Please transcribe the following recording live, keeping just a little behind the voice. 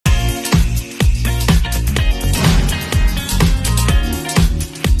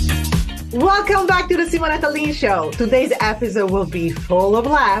Welcome back to the Simonetta Lein Show. Today's episode will be full of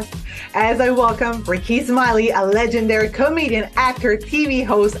laughs as I welcome Rickey Smiley, a legendary comedian, actor, TV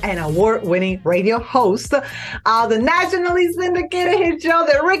host, and award-winning radio host of the nationally syndicated hit show,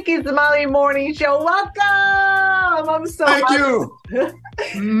 The Rickey Smiley Morning Show. Welcome! I'm so Thank you.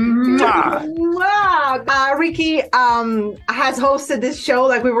 Rickey has hosted this show,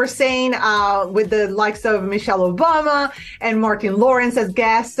 like we were saying, with the likes of Michelle Obama and Martin Lawrence as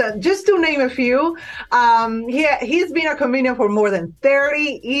guests, just to name a few. He's been a comedian for more than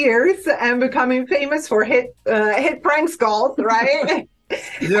 30 years and becoming famous for hit prank calls, right?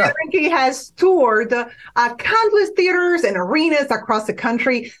 Yeah. Rickey has toured countless theaters and arenas across the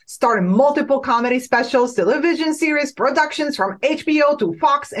country, starring multiple comedy specials, television series, productions from HBO to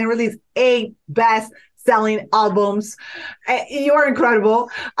Fox, and released 8 best-selling albums. You are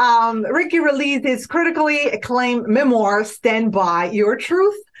incredible. Rickey released his critically acclaimed memoir, Stand By Your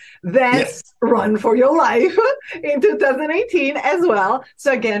Truth, then Yes. Run for Your Life in 2018 as well.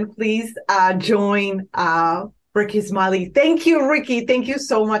 So again, please join Rickey Smiley. Thank you, Rickey. Thank you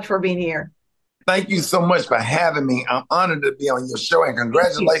so much for being here. Thank you so much for having me. I'm honored to be on your show, and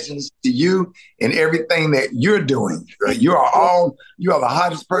congratulations to you and everything that you're doing. You are the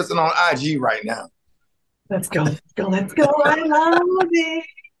hottest person on IG right now. Let's go. I love it.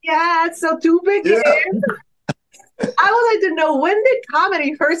 Yeah, so to begin, I would like to know, when did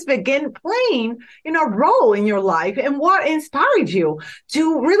comedy first begin playing a role in your life, and what inspired you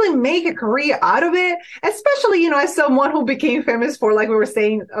to really make a career out of it, especially, as someone who became famous for, like we were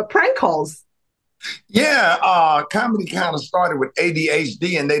saying, prank calls? Yeah, comedy kind of started with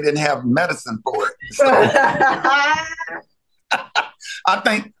ADHD, and they didn't have medicine for it. So I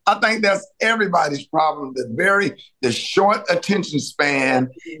think that's everybody's problem. The short attention span,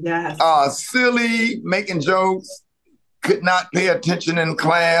 Yes. silly, making jokes, could not pay attention in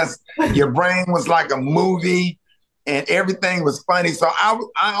class. Your brain was like a movie, and everything was funny. So I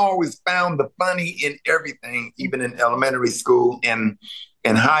always found the funny in everything, even in elementary school and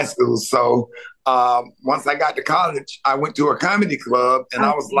in high school. So once I got to college, I went to a comedy club, and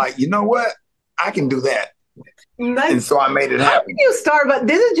I was like, you know what? I can do that. Nice. And so I made it happen. How did you start? But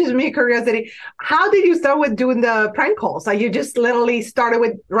this is just me curiosity. How did you start with doing the prank calls? Like, you just literally started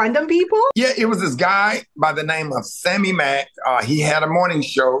with random people? Yeah, it was this guy by the name of Sammy Mack. He had a morning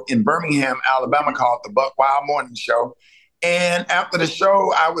show in Birmingham, Alabama called the Buck Wild Morning Show. And after the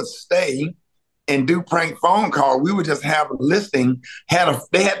show, I would stay and do prank phone call. We would just have a listing. They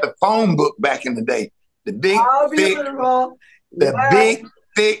had the phone book back in the day. The big,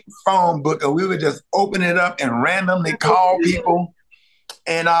 thick phone book, and we would just open it up and randomly call people.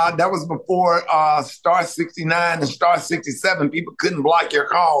 And that was before Star 69 and Star 67. People couldn't block your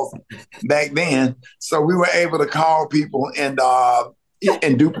calls back then. So we were able to call people and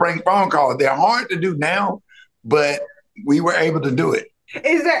do prank phone calls. They're hard to do now, but we were able to do it.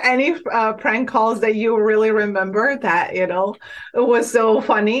 Is there any prank calls that you really remember that, it was so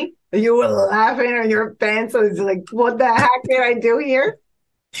funny? You were laughing on your pants, so it's like, what the heck did I do here?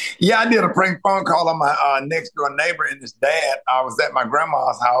 Yeah, I did a prank phone call on my next door neighbor and his dad. I was at my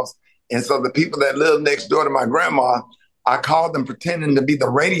grandma's house. And so the people that lived next door to my grandma, I called them pretending to be the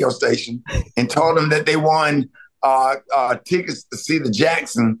radio station and told them that they won tickets to see the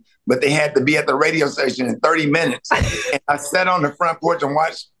Jackson, but they had to be at the radio station in 30 minutes. And I sat on the front porch and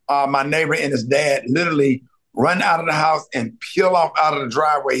watched my neighbor and his dad literally run out of the house and peel off out of the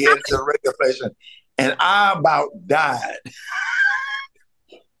driveway headed to the radio station. And I about died.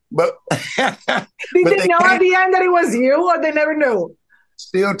 But did they know at the end that it was you, or they never knew?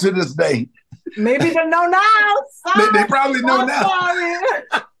 Still to this day. Maybe they know now. They probably know now.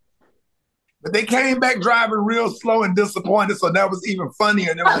 But they came back driving real slow and disappointed, so that was even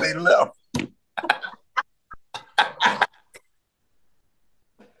funnier than when they left.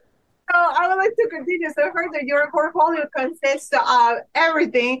 So I would like to continue. So I heard that your portfolio consists of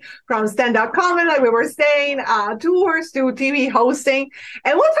everything from stand-up comedy, like we were saying, tours to TV hosting.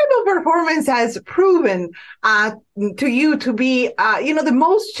 And what type of performance has proven to you to be, the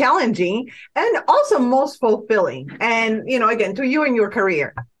most challenging and also most fulfilling? And, again, to you in your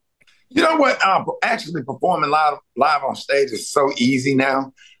career. You know what? Actually performing live on stage is so easy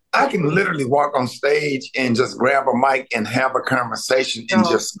now. I can literally walk on stage and just grab a mic and have a conversation and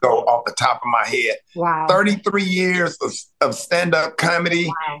just go off the top of my head. Wow. 33 years of stand-up comedy.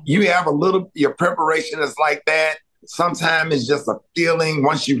 Wow. You have your preparation is like that. Sometimes it's just a feeling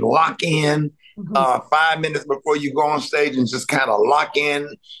once you lock in 5 minutes before you go on stage and just kind of lock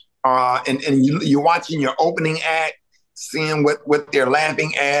in. And you're watching your opening act, seeing what they're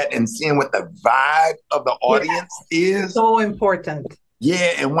laughing at and seeing what the vibe of the audience is. So important.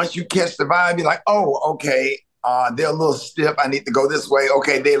 Yeah, and once you catch the vibe, you're like, oh, okay, they're a little stiff. I need to go this way.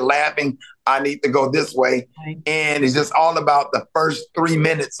 Okay, they're laughing. I need to go this way. Right. And it's just all about the first 3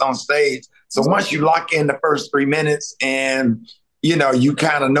 minutes on stage. So once you lock in the first 3 minutes and you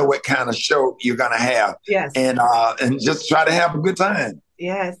kind of know what kind of show you're gonna have. Yes. And just try to have a good time.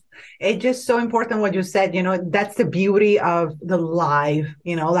 Yes. It's just so important what you said. That's the beauty of the live,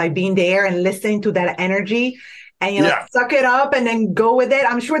 like being there and listening to that energy and, Yeah. suck it up and then go with it.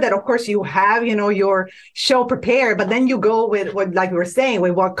 I'm sure that, of course, you have, your show prepared, but then you go with what, like we were saying,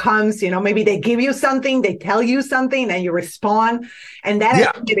 with what comes, maybe they give you something, they tell you something and you respond. And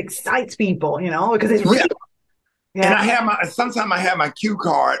that it excites people, because it's real. Yeah. And sometimes I have my cue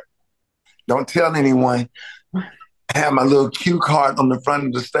card. Don't tell anyone. I have my little cue card on the front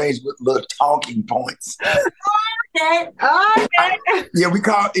of the stage with little talking points. Okay. Yeah, we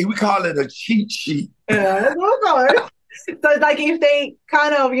call it a cheat sheet. Yeah, okay. So it's like if they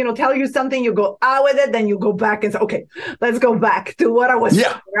kind of, tell you something, you go out with it, then you go back and say, okay, let's go back to what I was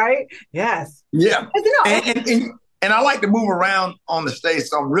saying, right? Yes. Yeah. And I like to move around on the stage.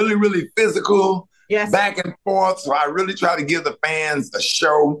 So I'm really, really physical. Yes. Back and forth. So I really try to give the fans a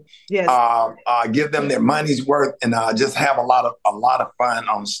show. Yes. Give them their money's worth and just have a lot of fun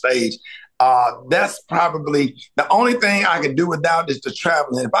on stage. That's probably the only thing I could do without is the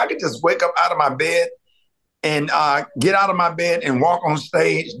traveling. If I could just wake up out of my bed and get out of my bed and walk on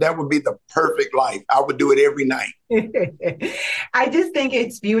stage, that would be the perfect life. I would do it every night. I just think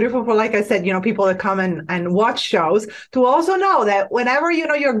it's beautiful for, like I said, people that come and watch shows to also know that whenever,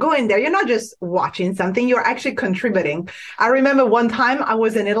 you're going there, you're not just watching something, you're actually contributing. I remember one time I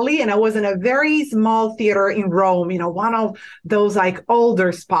was in Italy and I was in a very small theater in Rome, one of those like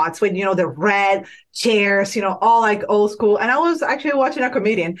older spots with, the red chairs, all like old school. And I was actually watching a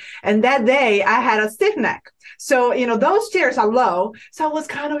comedian. And that day I had a stiff neck. So, those chairs are low. So I was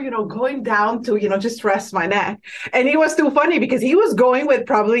kind of, going down to, just rest my neck. And it was too funny because he was going with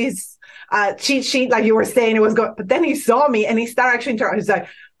probably his cheat sheet, like you were saying, it was going, but then he saw me and he started actually interrupting. He's like,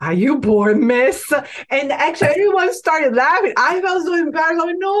 are you bored, miss? And actually everyone started laughing. I felt so embarrassed. I'm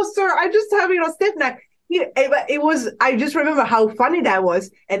like, no, sir, I just have, stiff neck. It was, I just remember how funny that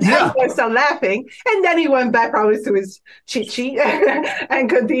was. And everyone started laughing. And then he went back probably to his cheat sheet and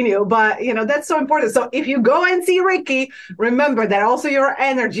continue. But, that's so important. So if you go and see Rickey, remember that also your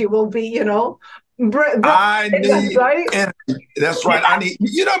energy will be, I need right? energy. That's right. I need,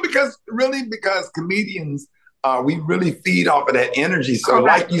 because comedians, we really feed off of that energy. So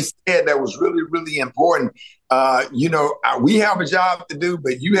like you said, that was really, really important. We have a job to do,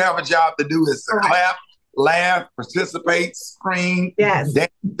 but you have a job to do is to clap, laugh, participate, scream, dance to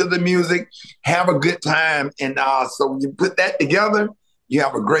the music, have a good time. And so when you put that together, you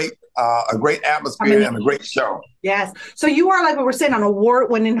have a great atmosphere and a great show. Yes. So you are, like we were saying, an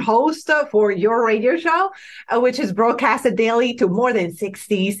award-winning host for your radio show, which is broadcasted daily to more than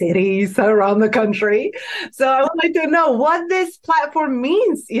 60 cities around the country. So I would like to know what this platform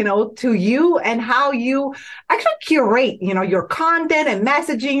means, to you and how you actually curate, your content and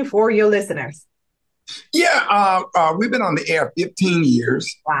messaging for your listeners. Yeah, we've been on the air 15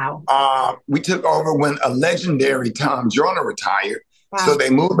 years. Wow. We took over when a legendary Tom Joyner retired. Wow. So they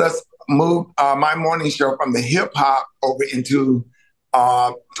moved my morning show from the hip hop over into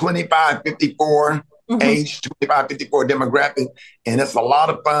 25-54 age, 25-54 demographic. And it's a lot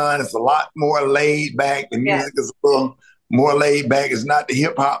of fun. It's a lot more laid back. The music is a little more laid back. It's not the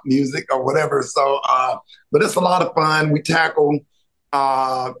hip hop music or whatever. So, but it's a lot of fun. We tackle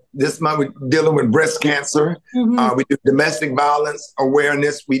this month we're dealing with breast cancer. We do domestic violence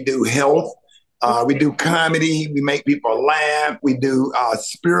awareness. We do health. We do comedy. We make people laugh. We do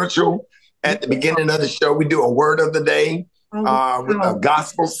spiritual. At the beginning of the show, we do a word of the day with a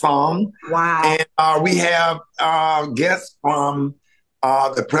gospel song. Wow. And we have guests from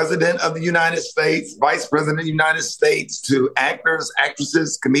the President of the United States, Vice President of the United States, to actors,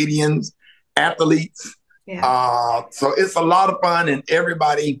 actresses, comedians, athletes. Yeah. So it's a lot of fun, and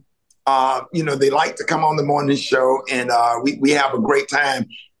everybody, they like to come on the morning show, and we have a great time.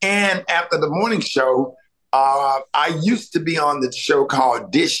 And after the morning show, I used to be on the show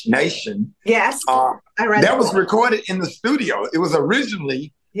called Dish Nation. Yes, I read that was recorded in the studio. It was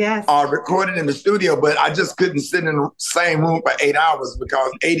originally recorded in the studio, but I just couldn't sit in the same room for 8 hours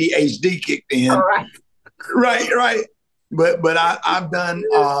because ADHD kicked in. All right. Right. But I've done,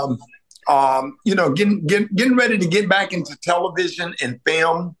 getting ready to get back into television and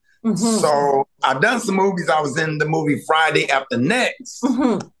film. So I've done some movies. I was in the movie Friday After Next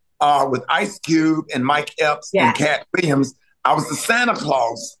with Ice Cube and Mike Epps and Cat Williams. I was the Santa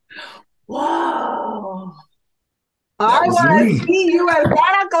Claus. Whoa. I That was want to me. see you as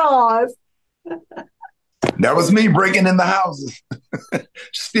Santa Claus. That was me breaking in the houses,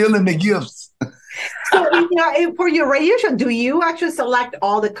 stealing the gifts. So, for your radio show, do you actually select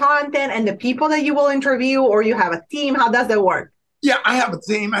all the content and the people that you will interview, or you have a team? How does that work? Yeah, I have a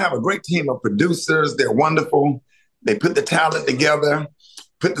team. I have a great team of producers. They're wonderful. They put the talent together,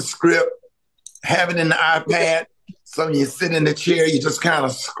 put the script, have it in the iPad. So when you sit in the chair, you just kind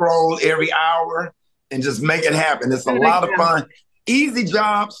of scroll every hour and just make it happen. It's a lot of fun. Easy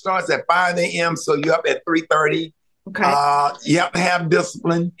job, starts at 5 a.m. So you're up at 3:30. Okay. You have to have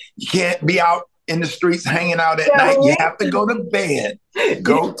discipline. You can't be out in the streets hanging out at night. You have to go to bed.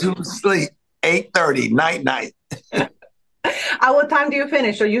 Go to sleep. 8:30, night. At what time do you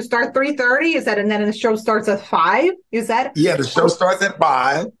finish? So you start 3:30? Is that, and then the show starts at 5? You said? Yeah, the show starts at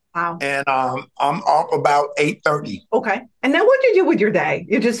 5. Wow. And I'm off about 8:30. Okay. And then what do you do with your day?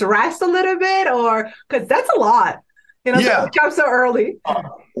 You just rest a little bit, or because that's a lot. To wake up so early.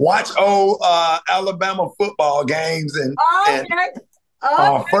 Watch old Alabama football games and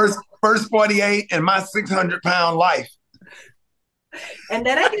first 48 in my 600-pound life. And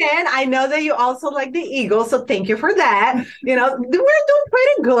then again, I know that you also like the Eagles, so thank you for that. We're doing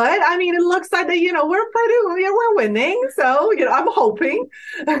pretty good. I mean, it looks like that, we're winning. So, I'm hoping.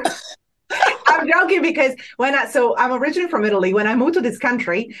 I'm joking because I'm originally from Italy. When I moved to this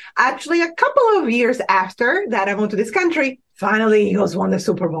country, actually a couple of years after that I moved to this country, finally Eagles won the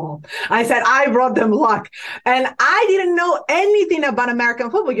Super Bowl. I said, I brought them luck. And I didn't know anything about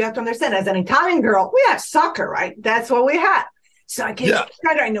American football. You have to understand, as an Italian girl, we have soccer, right? That's what we had. So I came to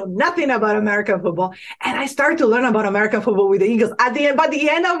Canada. I know nothing about American football. And I started to learn about American football with the Eagles. By the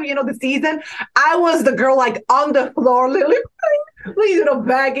end of, the season, I was the girl like on the floor,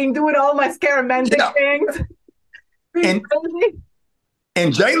 begging, doing all my scaramantic things.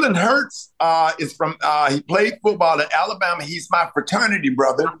 And Jalen Hurts is from, he played football at Alabama. He's my fraternity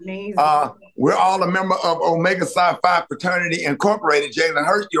brother. Amazing. We're all a member of Omega Psi Phi Fraternity Incorporated. Jalen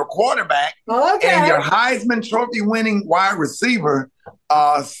Hurts, your quarterback, and your Heisman Trophy winning wide receiver,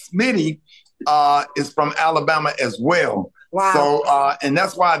 Smitty, is from Alabama as well. Wow. So, and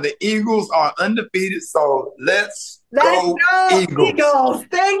that's why the Eagles are undefeated. So let's go Eagles.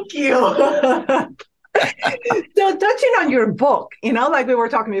 Thank you. So touching on your book, like we were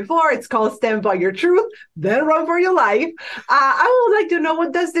talking before, it's called Stand by Your Truth, Then Run for Your Life. I would like to know,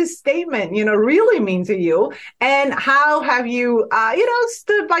 what does this statement, really mean to you? And how have you,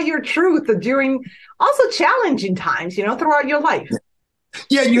 stood by your truth during also challenging times, throughout your life?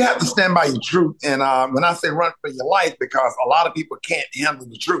 Yeah, you have to stand by your truth. And when I say run for your life, because a lot of people can't handle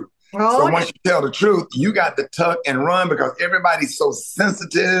the truth. So once you tell the truth, you got to tuck and run, because everybody's so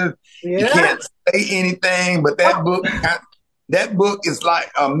sensitive. Yeah. You can't say anything. But that book is like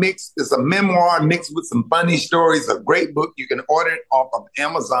a mix. It's a memoir mixed with some funny stories. A great book. You can order it off of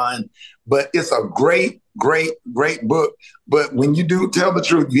Amazon. But it's a great, great, great book. But when you do tell the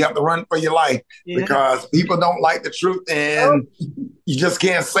truth, you have to run for your life, because people don't like the truth, and you just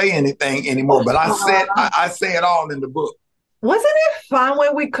can't say anything anymore. But I say it all in the book. Wasn't it fun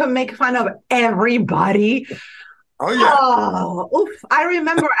when we could make fun of everybody? Oh, yeah. Oh, oof. I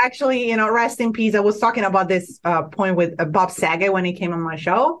remember actually, rest in peace. I was talking about this point with Bob Saget when he came on my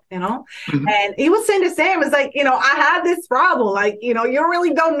show, and he was saying the same. It's like, I had this problem. Like, you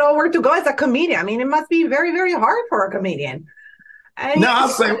really don't know where to go as a comedian. I mean, it must be very, very hard for a comedian. And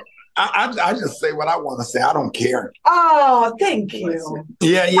I just say what I want to say. I don't care. Oh, thank you.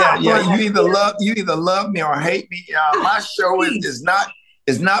 Yeah. You either love me or hate me. My show is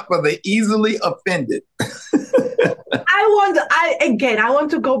not for the easily offended. I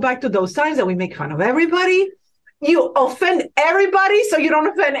want to go back to those times that we make fun of everybody. You offend everybody, so you don't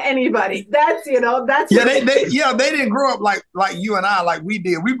offend anybody. They didn't grow up like you and I, like we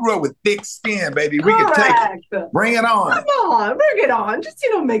did. We grew up with thick skin, baby. We could take it. Bring it on. Come on, bring it on. Just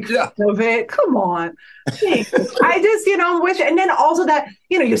make fun of it. Come on. I just wish, and then also that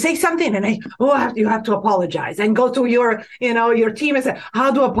you say something and you have to apologize and go to your your team and say,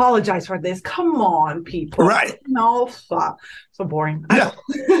 how to apologize for this. Come on, people. Right? No, so boring. Yeah.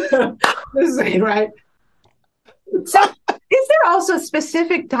 This is right. So is there also a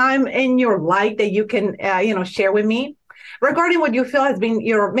specific time in your life that you can, share with me regarding what you feel has been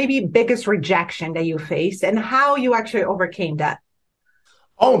your maybe biggest rejection that you faced and how you actually overcame that?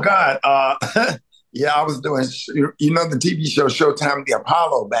 Oh, God. Yeah, I was doing, the TV show Showtime the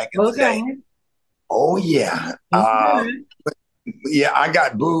Apollo back in the day. Oh, yeah. I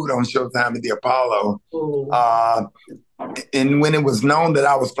got booed on Showtime at the Apollo. And when it was known that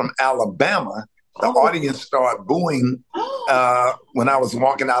I was from Alabama, the audience started booing when I was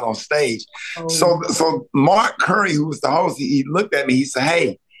walking out on stage. So Mark Curry, who was the host, he looked at me. He said,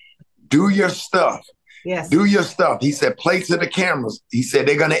 "Hey, do your stuff. Yes. Do your stuff." He said, "Play to the cameras." He said,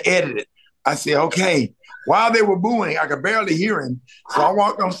 "They're going to edit it." I said, "Okay." While they were booing, I could barely hear him. So I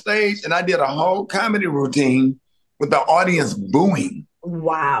walked on stage and I did a whole comedy routine with the audience booing.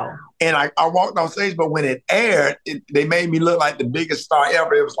 Wow. And I walked on stage, but when it aired, they made me look like the biggest star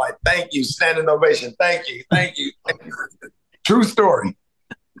ever. It was like, "Thank you, standing ovation. Thank you, thank you, thank you." True story.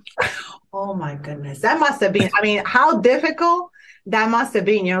 Oh my goodness. That must have been, I mean, how difficult that must have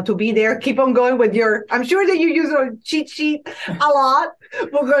been, to be there, keep on going with I'm sure that you use a cheat sheet a lot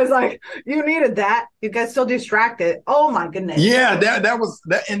because you needed that. You get so distracted. Oh my goodness. Yeah, that was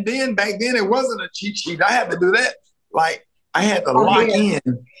that. And then back then it wasn't a cheat sheet. I had to do that. Like I had to lock in.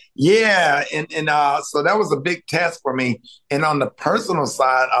 Yeah. And so that was a big test for me. And on the personal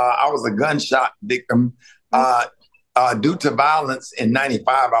side, I was a gunshot victim. Due to violence in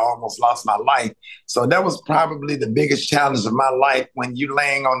 95, I almost lost my life. So that was probably the biggest challenge of my life, when you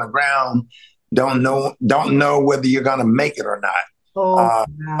laying on the ground, don't know whether you're going to make it or not.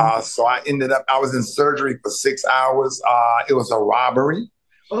 So I was in surgery for 6 hours. It was a robbery.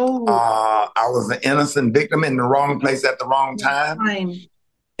 I was an innocent victim in the wrong place at the wrong time.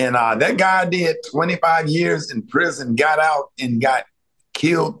 And that guy did 25 years in prison, got out and got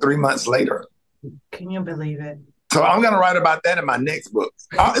killed 3 months later. Can you believe it? So I'm going to write about that in my next book.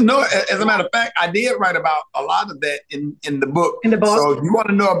 No, as a matter of fact, I did write about a lot of that in the book. So if you want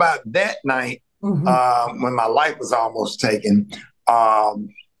to know about that night, when my life was almost taken,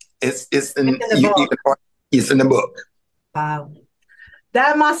 it's in the book. Wow.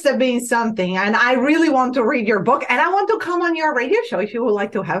 That must have been something. And I really want to read your book. And I want to come on your radio show if you would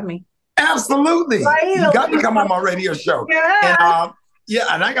like to have me. Absolutely. Right? You got to come on my radio show. Yeah.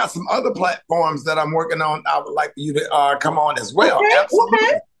 And I got some other platforms that I'm working on. I would like for you to come on as well. Okay,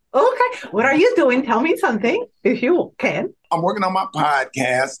 Absolutely. Okay. What are you doing? Tell me something, if you can. I'm working on my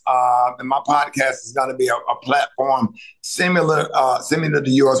podcast, and my podcast is going to be a platform similar to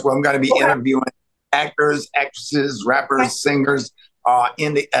yours, where I'm going to be interviewing actors, actresses, rappers, singers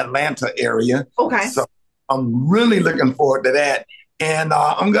in the Atlanta area. Okay. So I'm really looking forward to that. And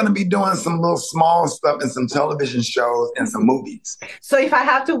I'm going to be doing some little small stuff and some television shows and some movies. So if I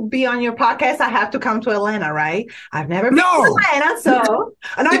have to be on your podcast, I have to come to Atlanta, right? I've never been to Atlanta, so...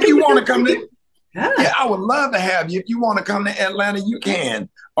 If you want to come to... Yeah, I would love to have you. If you want to come to Atlanta, you can,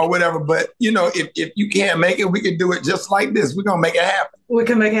 or whatever. But, if you can't make it, we can do it just like this. We're going to make it happen. We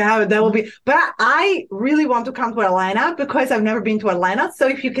can make it happen. That will be... But I really want to come to Atlanta because I've never been to Atlanta. So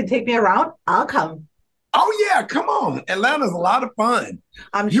if you can take me around, I'll come. Oh, yeah, come on. Atlanta's a lot of fun.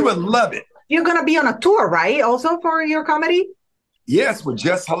 You would love it. You're going to be on a tour, right? Also for your comedy? Yes, with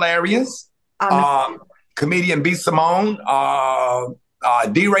Just Hilarious, comedian B. Simone,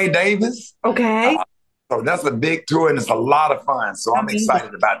 D. Ray Davis. Okay. So that's a big tour, and it's a lot of fun. So I'm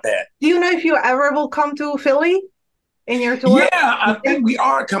excited about that. Do you know if you ever will come to Philly in your tour? Yeah, I think we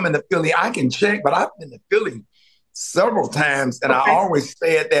are coming to Philly. I can check, but I've been to Philly several times, and I always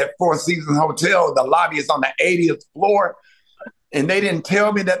stay at that Four Seasons Hotel. The lobby is on the 80th floor, and they didn't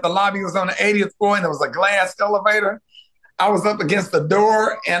tell me that the lobby was on the 80th floor, and there was a glass elevator. I was up against the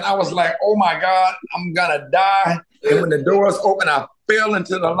door, and I was like, "Oh my God, I'm gonna die!" And when the doors opened, I fell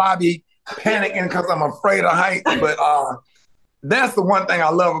into the lobby, panicking because I'm afraid of heights. But that's the one thing I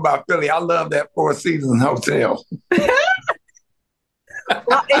love about Philly. I love that Four Seasons Hotel.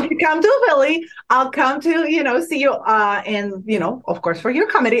 Well, if you come to Philly, I'll come to, see you and, of course, for your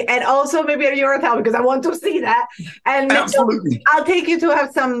comedy, and also maybe at your hotel because I want to see that. And absolutely, I'll take you to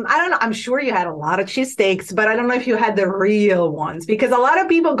have some, I don't know, I'm sure you had a lot of cheesesteaks, but I don't know if you had the real ones, because a lot of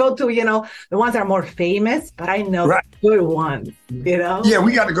people go to, the ones that are more famous, but I know the good ones, Yeah,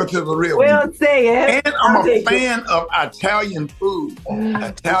 we got to go to the real ones. We'll say it. And I'm a fan of Italian food.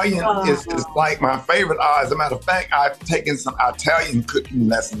 Italian is like my favorite. As a matter of fact, I've taken some Italian cooking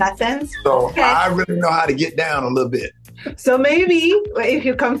lessons. So I really know how to get down a little bit. So maybe if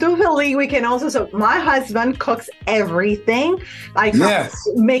you come to Philly, we can also. So my husband cooks everything, like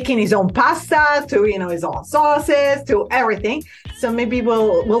making his own pasta to his own sauces to everything. So maybe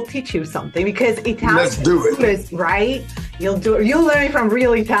we'll teach you something, because Italian. Let's do it. Is, right? You'll learn it from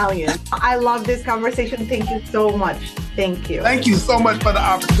real Italian. I love this conversation. Thank you so much. Thank you. Thank you so much for the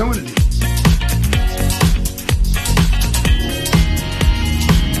opportunity.